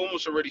Cornwall.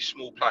 Cornwall's a really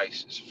small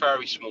place. It's a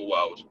very small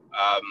world.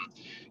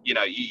 You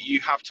know, you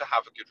have to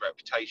have a good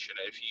reputation.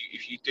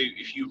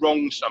 If you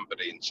wrong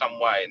somebody in some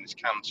way in this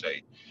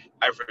county,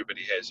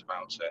 everybody hears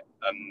about it.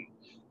 And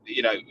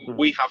you know,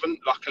 we haven't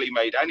luckily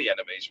made any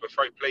enemies. We're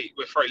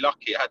very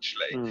lucky,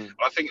 actually. And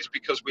I think it's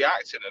because we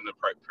act in an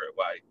appropriate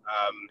way.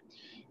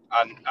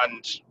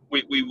 And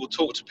we will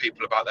talk to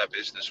people about their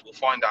business. We'll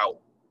find out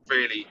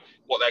really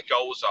what their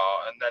goals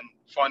are, and then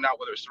find out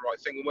whether it's the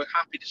right thing. And we're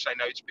happy to say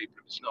no to people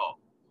if it's not.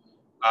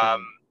 At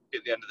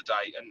the end of the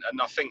day,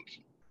 and I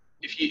think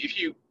if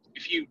you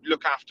if you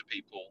look after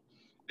people,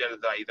 at the end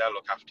of the day, they'll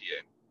look after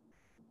you.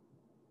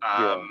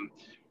 Yeah.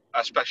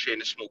 Especially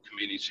in a small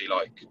community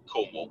like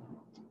Cornwall.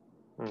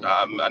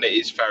 Mm. And it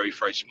is very,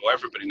 very small.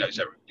 Everybody knows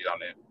everybody down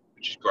here,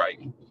 which is great.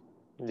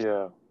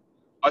 Yeah.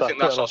 I think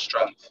that's our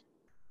strength.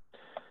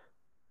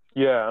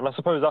 Yeah, and I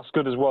suppose that's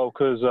good as well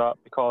because that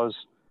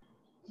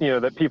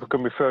people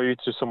can refer you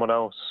to someone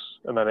else,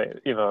 and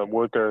then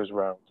word goes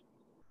around.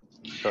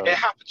 So. It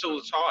happens all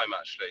the time,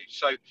 actually.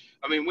 So,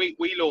 I mean,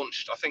 we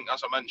launched, I think,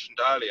 as I mentioned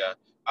earlier,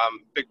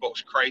 Big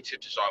Box Creative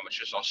Design,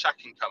 which is our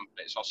second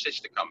company. It's our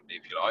sister company,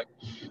 if you like.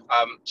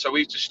 So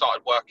we've just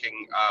started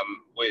working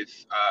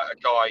with a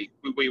guy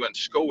we went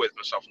to school with,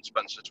 myself and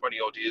Spencer, 20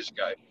 odd years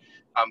ago,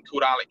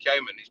 called Alec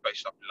Yeoman. He's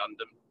based up in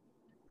London.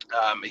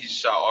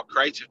 He's our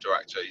creative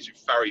director. He's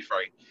a very,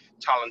 very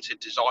talented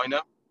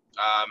designer.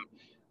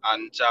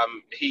 And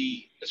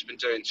he has been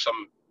doing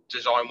some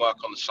design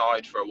work on the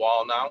side for a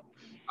while now.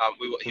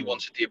 He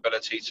wanted the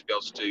ability to be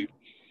able to do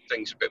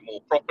things a bit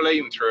more properly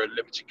and through a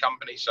limited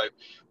company. So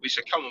we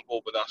said, come on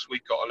board with us.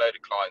 We've got a load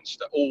of clients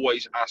that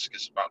always ask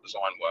us about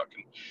design work.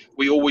 And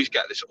we always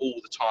get this all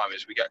the time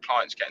as we get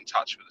clients get in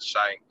touch with us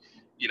saying,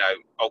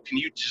 oh, can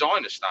you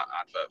design us that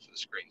advert for the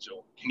screens?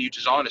 Or can you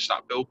design us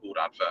that billboard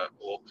advert?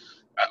 Or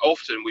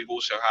often we've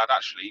also had,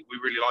 actually, we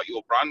really like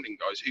your branding,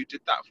 guys. Who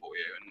did that for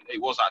you? And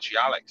it was actually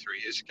Alec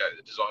 3 years ago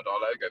that designed our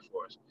logo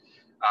for us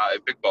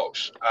at Big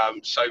Box.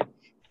 So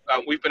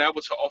we've been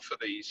able to offer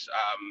these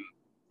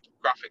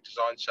graphic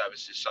design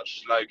services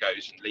such as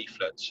logos and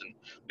leaflets and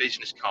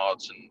business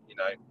cards and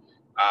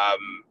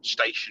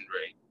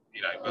stationery,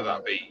 whether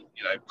that be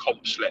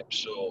comp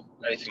slips or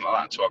anything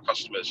like that to our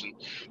customers. And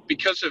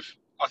because of,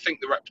 I think,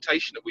 the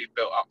reputation that we've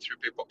built up through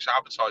Big Box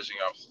advertising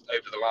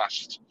over the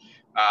last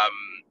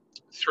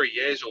 3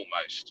 years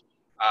almost,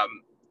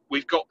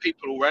 we've got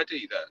people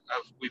already that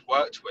we've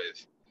worked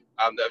with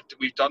that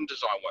we've done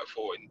design work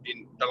for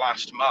in the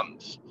last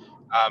month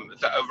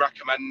that are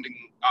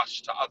recommending us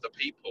to other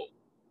people.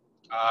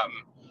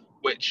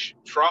 Which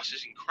for us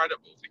is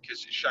incredible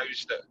because it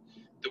shows that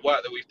the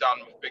work that we've done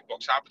with Big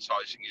Box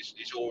advertising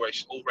is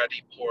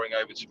already pouring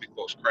over to Big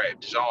Box creative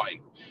design.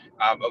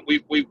 And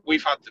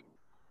we've had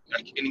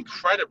an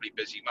incredibly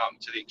busy month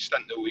to the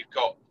extent that we've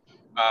got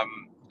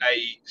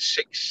a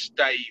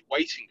 6-day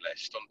waiting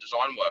list on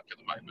design work at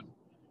the moment.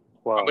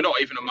 Wow. And we're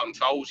not even a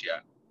month old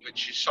yet,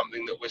 which is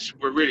something that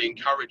we're really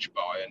encouraged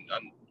by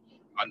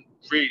and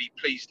really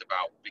pleased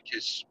about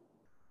because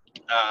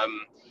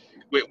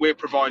we're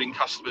providing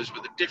customers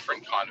with a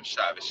different kind of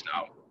service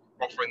now,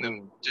 offering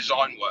them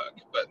design work,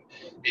 but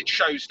it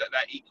shows that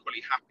they're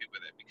equally happy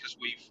with it because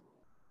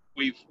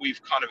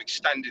we've kind of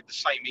extended the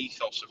same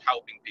ethos of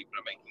helping people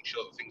and making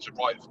sure that things are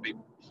right for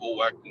people before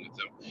working with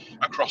them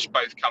across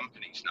both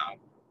companies now.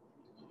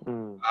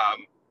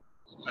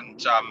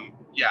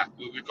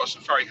 We've got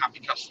some very happy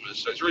customers,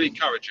 so it's really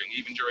encouraging,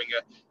 even during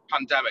a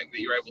pandemic, that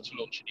you're able to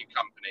launch a new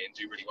company and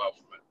do really well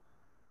from it.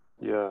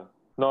 Yeah,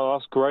 no,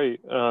 that's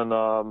great, and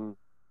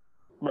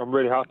I'm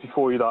really happy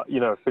for you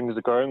that things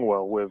are going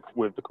well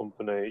with the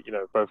company.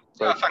 Both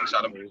thanks,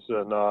 Adam.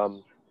 And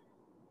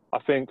I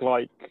think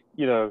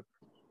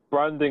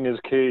branding is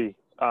key.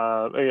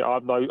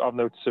 I've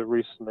noticed it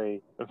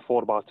recently and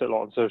thought about it a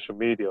lot on social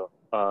media.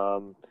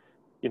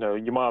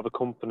 You might have a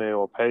company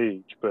or a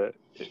page, but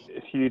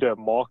if you don't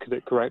market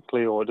it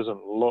correctly or it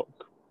doesn't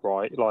look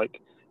right,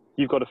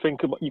 you've got to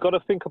think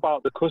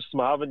about the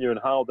customer, haven't you, and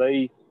how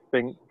they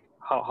think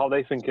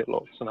it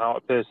looks and how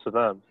it appears to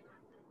them.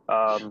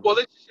 Well,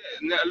 this is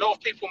it. And a lot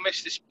of people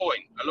miss this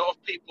point. A lot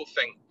of people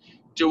think,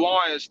 do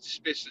I, as this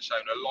business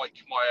owner, like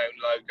my own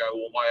logo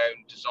or my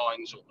own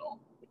designs or not?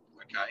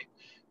 Okay,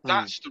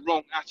 that's the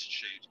wrong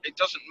attitude. It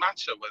doesn't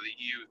matter whether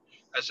you,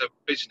 as a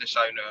business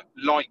owner,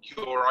 like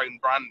your own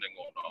branding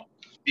or not.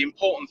 The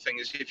important thing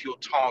is if your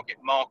target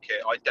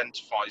market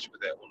identifies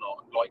with it or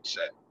not and likes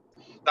it.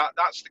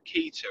 That's the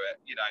key to it.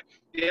 At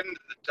the end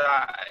of the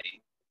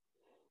day,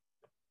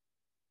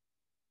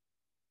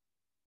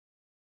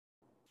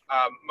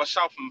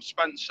 myself and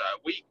Spencer,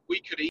 we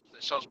could easily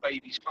sell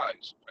babies'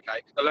 clothes.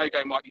 Okay, the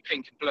logo might be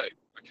pink and blue.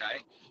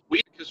 Okay,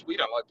 because we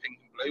don't like pink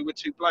and blue, we're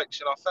two blokes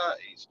in our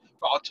 30s,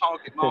 but our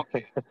target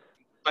market,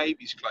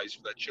 babies' clothes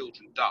for their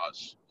children,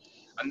 does,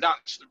 and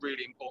that's the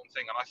really important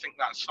thing. And I think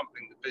that's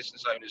something that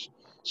business owners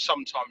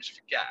sometimes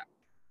forget.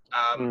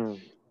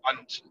 And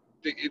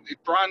the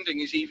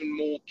branding is even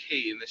more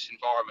key in this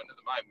environment at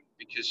the moment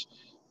because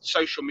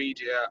social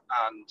media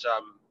and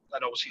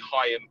obviously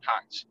high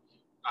impact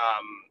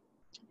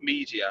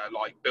media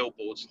like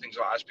billboards and things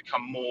like that has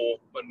become more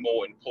and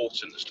more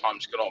important as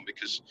time's gone on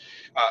because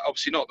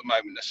obviously not at the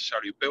moment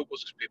necessarily with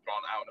billboards because people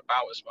aren't out and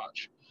about as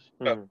much,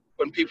 but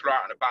when people are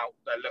out and about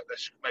they're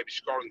maybe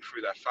scrolling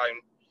through their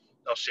phone,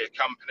 they'll see a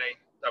company,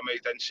 they may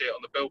then see it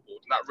on the billboard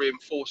and that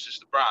reinforces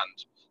the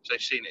brand. So they've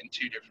seen it in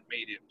two different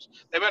mediums.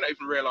 They may not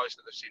even realise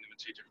that they've seen them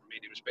in two different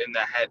mediums, but in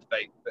their head,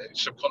 they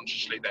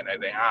subconsciously they know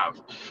they have.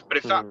 But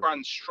if that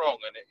brand's strong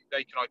and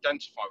they can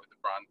identify with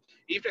the brand,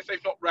 even if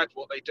they've not read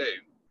what they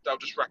do, they'll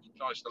just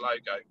recognise the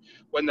logo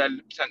when they're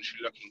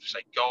potentially looking for,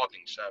 say,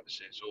 gardening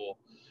services or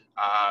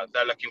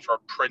they're looking for a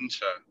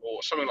printer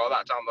or something like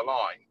that down the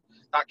line,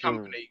 that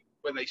company,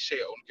 when they see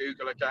it on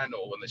Google again,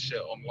 or when they see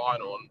it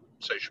online or on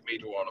social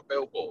media or on a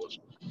billboard,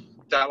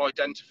 they'll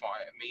identify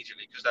it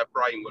immediately because their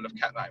brain will have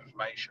kept that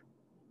information.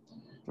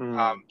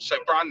 So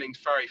branding's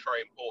very,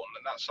 very important,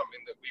 and that's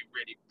something that we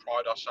really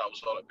pride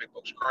ourselves on at Big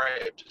Box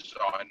Creative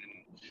Design.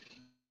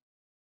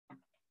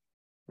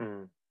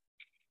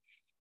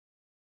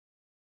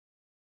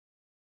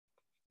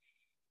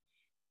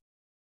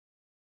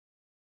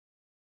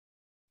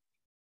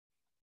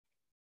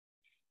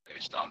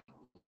 It's done.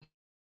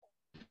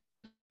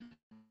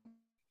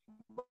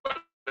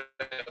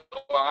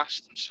 I'll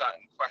ask them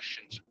certain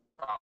questions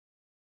about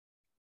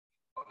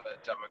their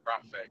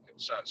demographic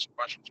and certain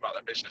questions about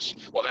their business,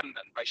 and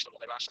based on what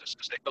they've asked us,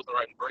 because they've built their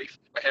own brief,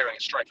 we're hearing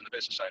it straight from the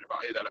business owner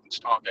about who they're looking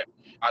to target,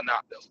 and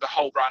that the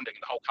whole branding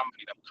and the whole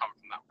company that will come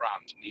from that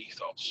brand and the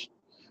ethos.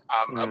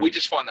 And we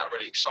just find that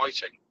really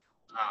exciting.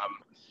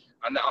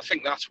 And I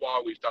think that's why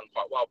we've done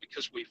quite well,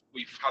 because we've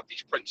had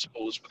these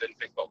principles within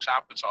big box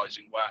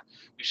advertising where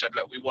we said,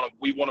 look, we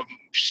want to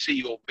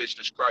see your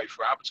business grow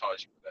through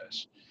advertising with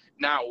this.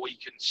 Now we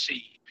can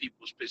see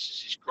people's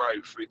businesses grow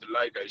through the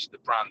logos of the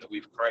brand that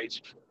we've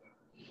created for them.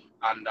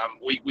 And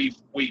we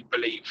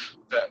believe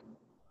that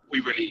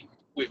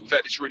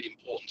that it's really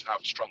important to have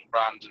a strong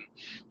brand, and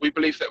we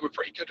believe that we're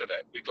pretty good at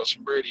it. We've got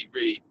some really,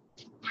 really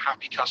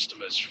happy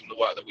customers from the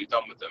work that we've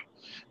done with them,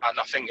 and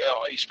I think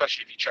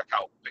especially if you check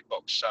out Big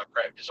Box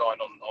Creative Design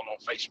on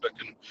Facebook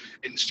and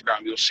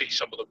Instagram, you'll see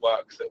some of the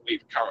work that we're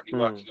currently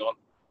working on,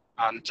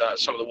 and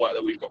some of the work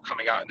that we've got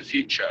coming out in the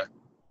future,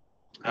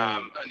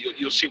 and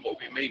you'll see what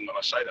we mean when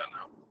I say that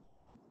now.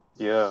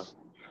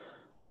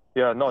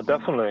 Yeah, no,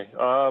 definitely.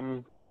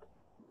 I'll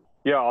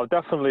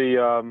definitely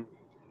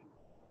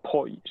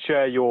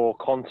share your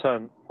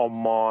content on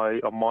my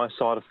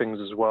side of things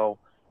as well.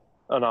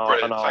 And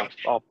I'll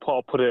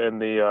put it in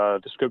the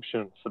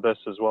description for this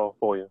as well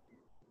for you.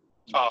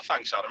 Oh,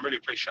 thanks, Adam. Really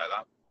appreciate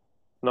that.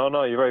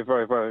 No, you're very,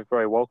 very, very,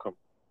 very welcome.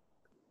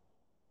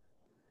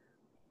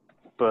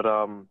 But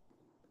no,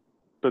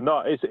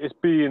 it's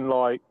been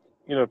like,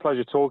 a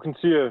pleasure talking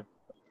to you.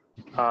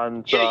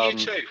 And you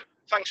too.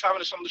 Thanks for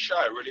having us on the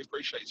show. Really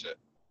appreciate it.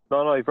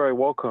 No, you're very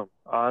welcome.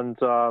 And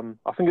I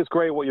think it's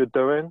great what you're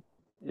doing.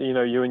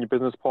 You and your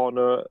business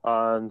partner,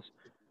 and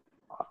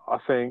I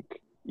think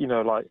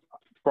like,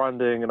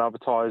 branding and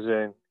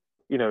advertising,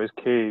 is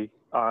key.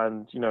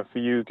 And, for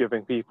you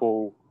giving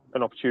people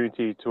an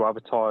opportunity to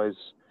advertise,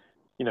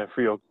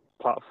 through your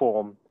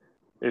platform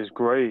is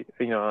great,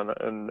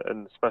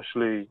 and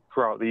especially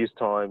throughout these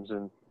times.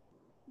 And,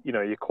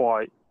 you're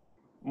quite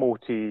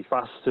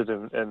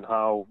multifaceted in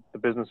how the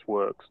business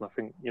works. And I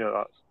think,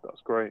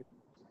 that's great.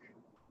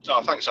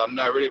 Oh, thanks, Adam.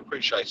 No, I really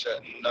appreciate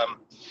it. And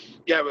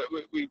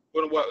we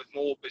want to work with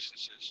more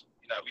businesses.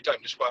 We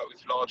don't just work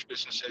with large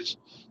businesses.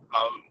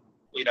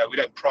 We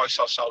don't price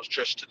ourselves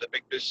just to the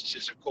big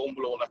businesses of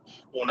Cornwall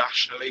or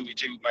nationally. We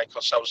do make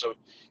ourselves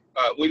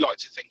we like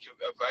to think of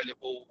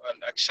available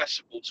and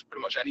accessible to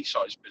pretty much any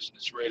size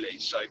business, really.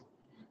 So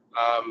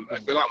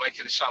without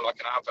making it sound like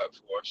an advert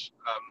for us,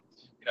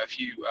 if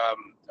you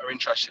are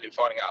interested in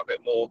finding out a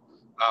bit more,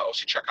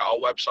 obviously check out our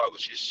website,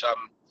 which is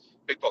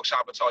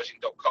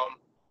bigboxadvertising.com.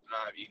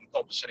 You can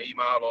pop us an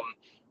email on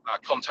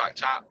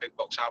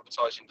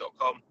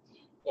contact@bigboxadvertising.com,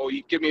 or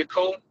you give me a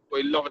call.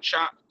 We love a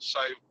chat.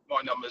 So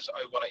my number's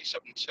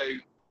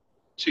 01872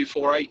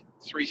 248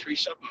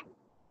 337.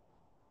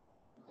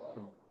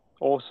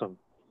 Awesome.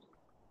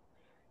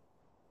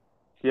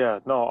 Yeah,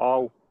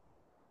 no,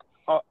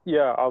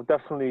 I'll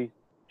definitely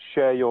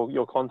share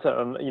your content,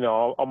 and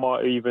I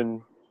might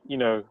even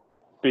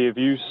be of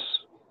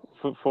use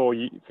for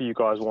you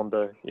guys one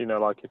day.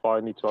 Like if I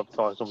need to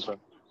advertise something.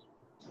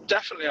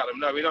 Definitely, Adam.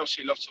 No, we'd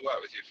obviously love to work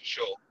with you for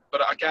sure.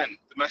 But again,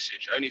 the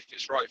message, only if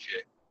it's right for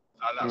you.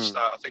 And that's,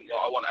 I think,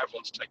 what I want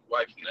everyone to take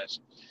away from this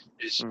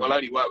is we'll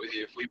only work with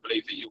you if we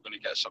believe that you're going to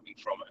get something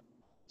from it.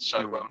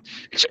 So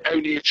it's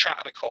only a chat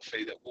and a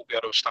coffee that we'll be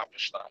able to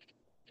establish that.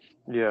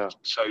 Yeah.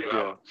 So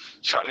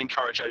certainly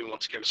encourage anyone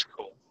to give us a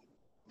call.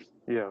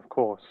 Yeah, of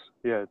course.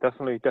 Yeah,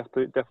 definitely check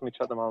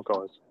them out,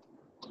 guys.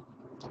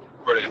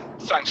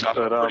 Brilliant. Thanks,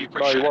 Adam. Really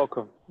appreciate it. You're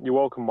welcome. You're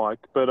welcome, Mike.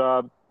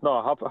 But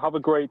no, have a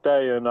great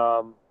day, and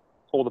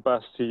all the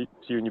best to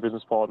you and your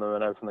business partner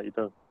and everything that you're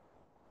doing.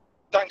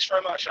 Thanks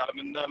very much, Adam.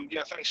 And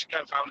thanks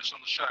again for having us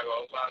on the show.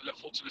 I'll look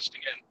forward to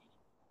listening in.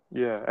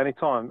 Yeah,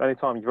 anytime.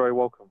 You're very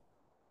welcome.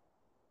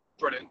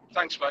 Brilliant.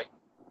 Thanks, mate.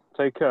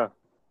 Take care.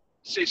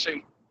 See you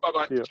soon.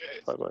 Bye-bye. Yeah.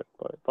 Cheers.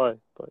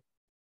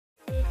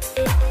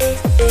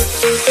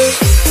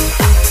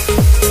 Bye.